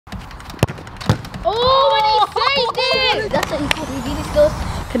Oh, and he saved it! That's what he called revealing skills.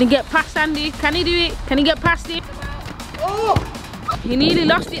 Can he get past Andy? Can he do it? Can he get past him? Oh! He nearly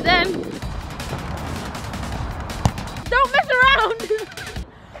lost it then. Don't mess around!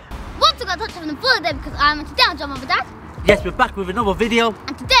 Once I got touched on the full day because I'm today on John Mum and Dad. Yes, we're back with another video.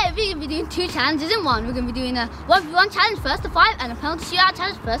 And today we're going to be doing 2 challenges in one. We're going to be doing a 1v1 challenge first to 5 and a penalty shootout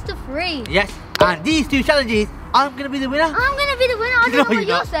challenge first to 3. Yes, and these 2 challenges, I'm going to be the winner. I'm going to be the winner. I don't know what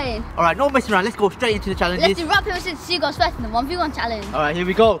you're saying. Alright, no messing around. Let's go straight into the challenges. Let's do rock, paper, scissors, shoe goes first in the 1v1 challenge. Alright, here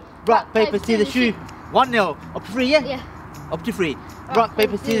we go. Rock, paper, scissors, shoe. 1-0. Up to 3, yeah? Yeah. Up to 3. Rock,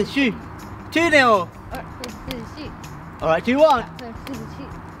 paper, scissors, shoe. 2-0. Rock, paper, scissors, shoot. Alright, 2-1. Rock, paper, scissors, shoot.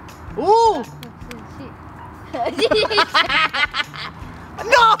 Ooh! Rock, paper, scissors, shoot.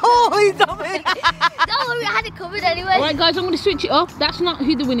 No, he's not me. Don't worry, I had it covered anyway. Alright guys, I'm going to switch it up. That's not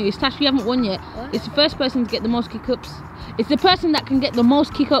who the winner is. Tash, we haven't won yet. What? It's the first person to get the most kick-ups. It's the person that can get the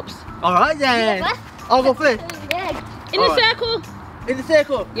most kick-ups. Alright then. I'll go first. Yeah. In the circle. In the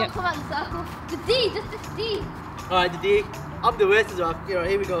circle? Yeah. Come out the circle. The D, just this D. Alright, the D. I'm the worst as well. Alright,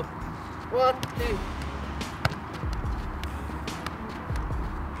 here we go. 1, 2.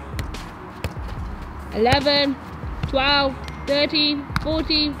 11, 12, 13,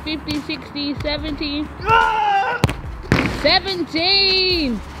 14, 15, 16, 17.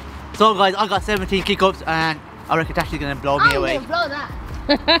 17! So guys, I got 17 kick-ups and I reckon Tash is going to blow me away. I'm going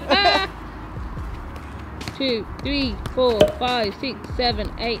to blow that. 2, 3, 4, 5, 6,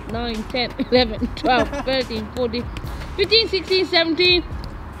 7, 8, 9, 10, 11, 12, 13, 14, 15, 16, 17.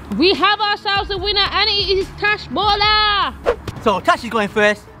 We have ourselves a winner and it is Tash Baller. So Tash is going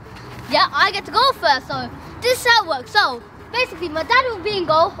first. Yeah, I get to go first, so this is how it works. So, basically, my dad will be in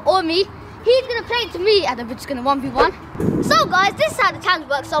goal, or me. He's going to play it to me, and then we're just going to 1v1. So, guys, this is how the challenge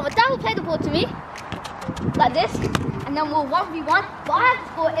works. So, my dad will play the ball to me, like this, and then we'll 1v1. But I have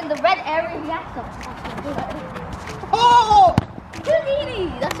to score in the red area he has to. Oh!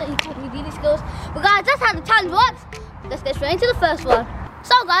 Houdini! That's what he called Houdini skills. But, guys, that's how the challenge works. Let's get straight into the first one.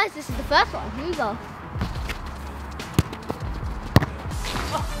 So, guys, this is the first one. Here we go.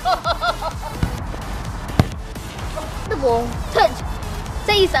 The ball, touch,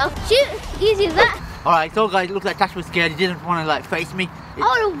 say yourself, shoot, easy as that. Alright, so guys, it looks like Tash was scared. He didn't want to like face me. I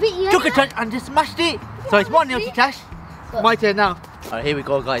would have beat you. Took a touch and just smashed it. So it's 1-0 to Tash. My turn now. Alright, here we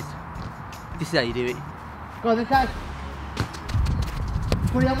go guys. This is how you do it. Go on then Tash.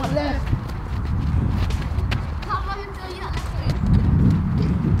 Put it on my left.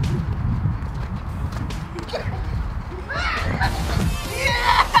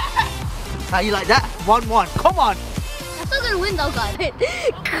 How you like that? 1-1. Come on. I'm still gonna win though, guys.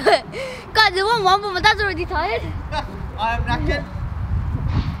 Guys, they won 1, but my dad's already tired. I am knackered.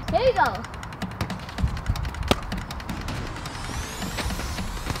 Here you go.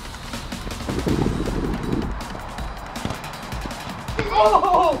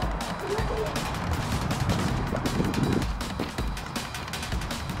 Oh!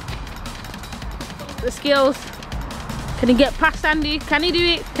 The skills. Can he get past Andy? Can he do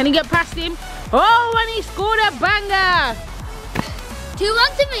it? Can he get past him? Oh, and he scored a banger!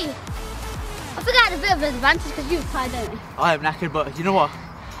 2-1 to me. I think I had a bit of an advantage because you were tired, don't you? I am knackered, but you know what?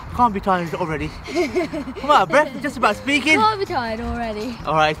 I can't be tired already. I'm out of breath just about speaking. I'll be tired already.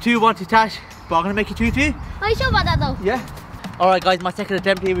 Alright, 2-1 to Tash, but I'm going to make it 2-2. Are you sure about that though? Yeah. Alright guys, my second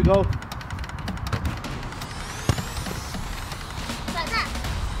attempt, here we go. Like that.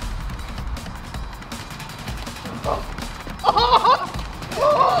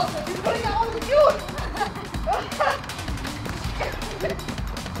 He's putting that on the shoot!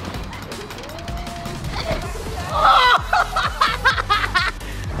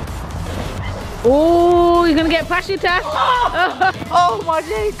 Oh, he's gonna get past you, Tash. Oh my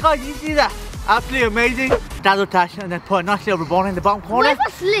days, guys, you see that? Absolutely amazing. Dazzle Tash and then put a nice little ribbon in the bottom corner. What if I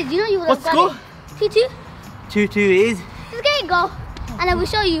slid? You know you would What's have the got it. 2-2. 2-2 is. Let's get it go. And then we'll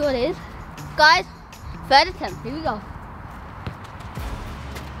show you what it is. Guys, third attempt. Here we go.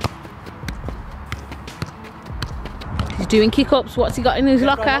 He's doing kick-ups. What's he got in his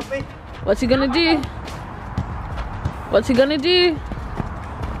locker? What's he gonna do? What's he gonna do?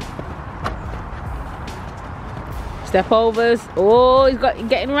 Step overs. Oh, he's got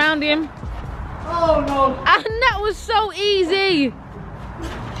getting around him. Oh no! And that was so easy.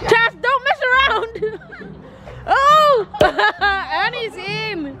 Tash, don't mess around. Oh, and he's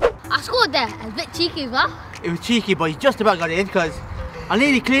in. I scored there. A bit cheeky as well. It was cheeky, but he just about got it in because I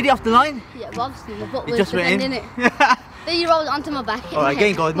nearly cleared it off the line. Yeah, but obviously the butt It was just went in. it. Then you rolled it onto my back. Alright,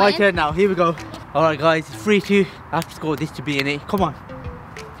 game goes. My turn now. Here we go. Alright guys, it's 3-2. I have to score this to be in it. Come on.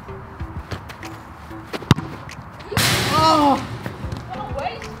 Oh!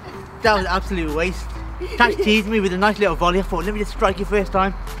 That was absolute waste. Tash teased me with a nice little volley. I thought, let me just strike it first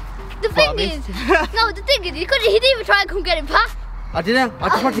time. The thing is, no, the thing is, he didn't even try and come get it back. I didn't. I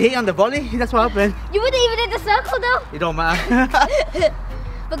just wanted to hit it on the volley. That's what happened. You wouldn't even hit the circle though. It don't matter.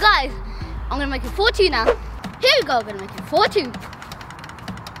 But guys, I'm gonna make it 4-2 now. Here we go, I'm gonna make it 4-2.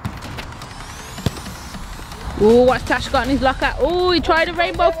 Oh, what's Tash got in his locker? Oh, he tried a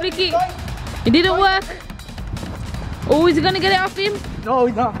rainbow flicky. It didn't work. Oh, is he gonna get it off him? No,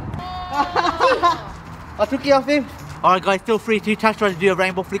 he's not. I took it off him. Alright guys, still 3-2. Tash tried to do a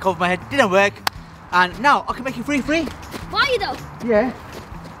rainbow flick over my head. Didn't work. And now I can make it 3-3. Why though? Yeah.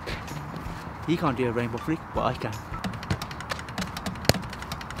 He can't do a rainbow flick, but I can.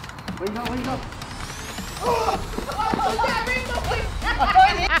 Where you go? Where you go?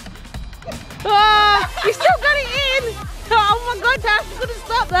 Oh, you still got it in. Oh my God, Tash, you couldn't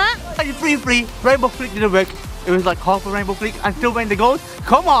stop that. 3-3. Rainbow flick didn't work. It was like half a rainbow flick and still made the goals.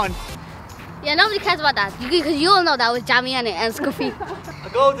 Come on. Yeah, nobody cares about that because you all know that was jammy on it and scuffy. A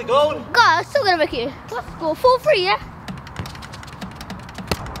goal, a goal. God, I'm still gonna make it. Let's go 4-3, yeah.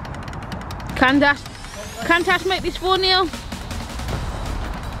 Can Tash make this 4-0?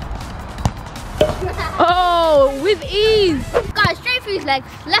 Oh, with ease. Guys, straight through his legs,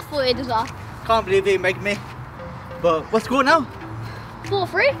 left footed as well. Can't believe he made me. But what's score now?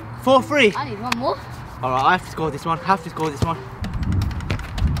 4-3. 4-3. I need one more. Alright, I have to score this one. Have to score this one.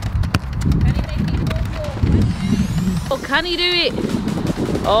 Oh, can he do it?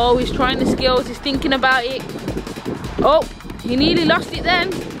 Oh, he's trying the skills. He's thinking about it. Oh, he nearly lost it then.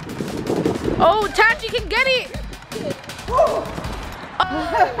 Oh, Tash, you can get it. Whoa!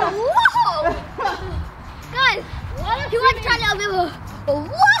 Guys, he wants to try a little bit more.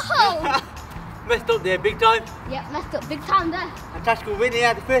 Whoa! Messed up there, big time. Yeah, messed up big time there. And Tash could win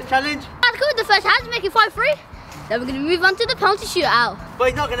here, the first challenge. Let's go with the first hand to make it 5-3. Then we're going to move on to the penalty shootout. But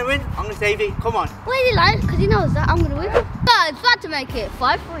he's not going to win. I'm going to save it. Come on. Why is he lying? Because he knows that I'm going to win. Guys, about to make it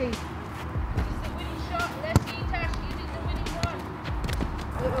 5-3.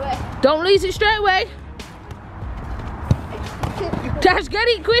 Don't lose it straight away. Tash, get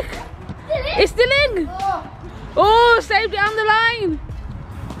it quick. It's still in. Oh, saved it on the line.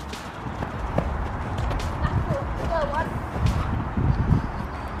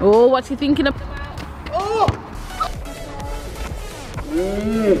 Oh, what's he thinking about? Oh! And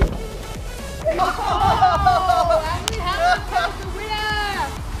we have the winner.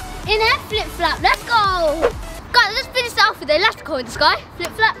 In air flip flap, let's go. Guys, let's finish off with the electrical in the sky.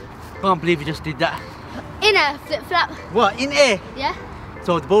 Flip flap. Can't believe you just did that. In air flip flap. What? In air? Yeah.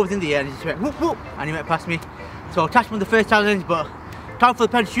 So the ball was in the air and he just went whoop whoop and he went past me. So Tash won the first challenge, but time for the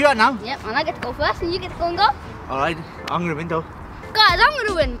penalty shootout now. Yep, and I get to go first and you get to go and go. Alright, I'm gonna win though. Guys, I'm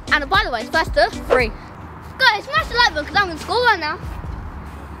gonna win. And by the way, it's first to 3. Guys, smash the like button because I'm gonna score one now.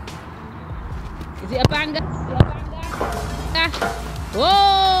 Is it a banger?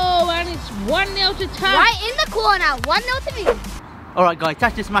 Whoa, and it's 1-0 to Tash. Right in the corner, 1-0 to me. Alright guys,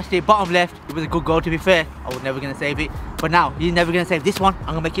 Tash just smashed it bottom left. It was a good goal to be fair. I was never gonna save it. But now, he's never gonna save this one.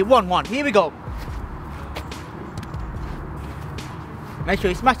 I'm gonna make it 1-1. Here we go. Make sure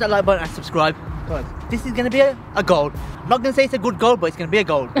you smash that like button and subscribe. Because this is gonna be a goal. I'm not gonna say it's a good goal, but it's gonna be a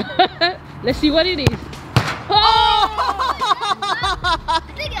goal. Let's see what it is.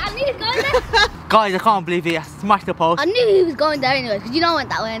 I knew he was going there. Guys, I can't believe it. I smashed the post. I knew he was going there anyways, because you know I went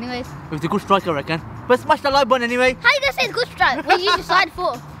that way anyways. It was a good strike, I reckon. But smash that like button anyway. How you gonna say it's good strike when you decide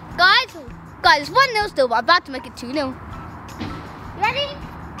for? Guys, it's 1-0 still, but I'm about to make it 2-0. You ready?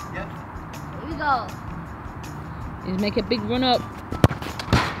 Yep. Here we go. He's make a big run up.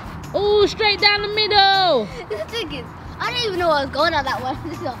 Oh, straight down the middle. The thing is, I didn't even know I was going on that one.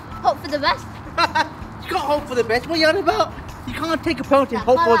 Hope for the best. You can't hope for the best. What are you on about? You can't take a penalty and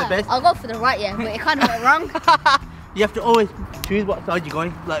hope for the best. I'll go for the right, yeah, but it kind of went wrong. You have to always choose what side you're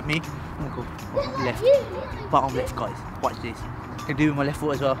going, like me. I'm gonna go left. Bottom left, guys. Watch this. I can do it with my left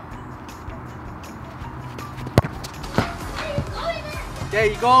foot as well. There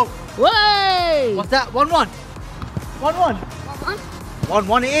you go. Way! What's that? 1-1. 1-1.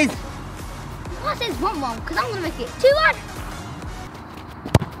 1-1 it is. What says 1-1? Because I'm going to make it 2-1.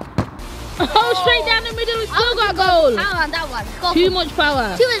 Oh, straight down the middle, we still got a goal. Power on that one. Go Too for much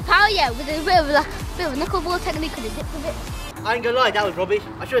power. Too much power, yeah, with a bit of a knuckleball technique and a dip of it. I ain't gonna lie, that was rubbish.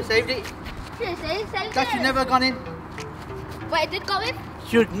 I should have saved it. Should have saved That should never have gone in. Wait, it did go in?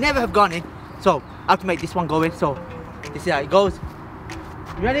 Should never have gone in. So, I have to make this one go in. So, this is how it goes.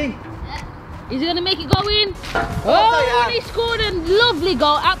 You ready? Is he going to make it go in? Oh, and he scored a lovely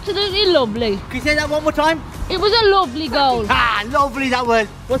goal. Absolutely lovely. Can you say that one more time? It was a lovely goal. Ah, lovely that was.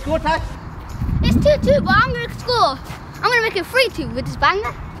 What's score, Tash? It's 2-2, but I'm going to score. I'm going to make it 3-2 with this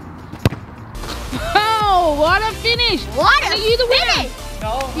banger. Oh, what a finish! What Are a you the winner? finish!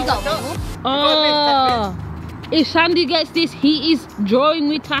 No, You got one more. Oh, if Sandy gets this, he is drawing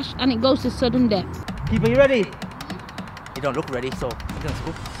with Tash, and it goes to sudden death. Keeper, you ready? You don't look ready, so you're gonna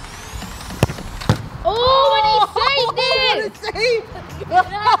scoop. Oh, and he saved it!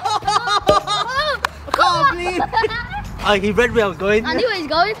 I can't believe it. He read where I was going. I knew where he's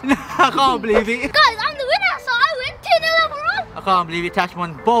going. I can't believe it. Guys, I'm the winner, so I win 2-0 overall. I can't believe it. Tash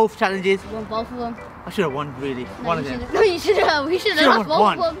won both challenges. You won both of them. I should have won, really. No, One of you them. shouldn't. No, you shouldn't have. We should have Should've lost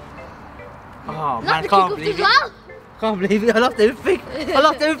won both of them. Oh, man, Lost I the can't kickoff believe as it. well. Can't believe it. I lost everything. I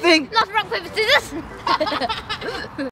lost everything. Lost rock, paper, scissors.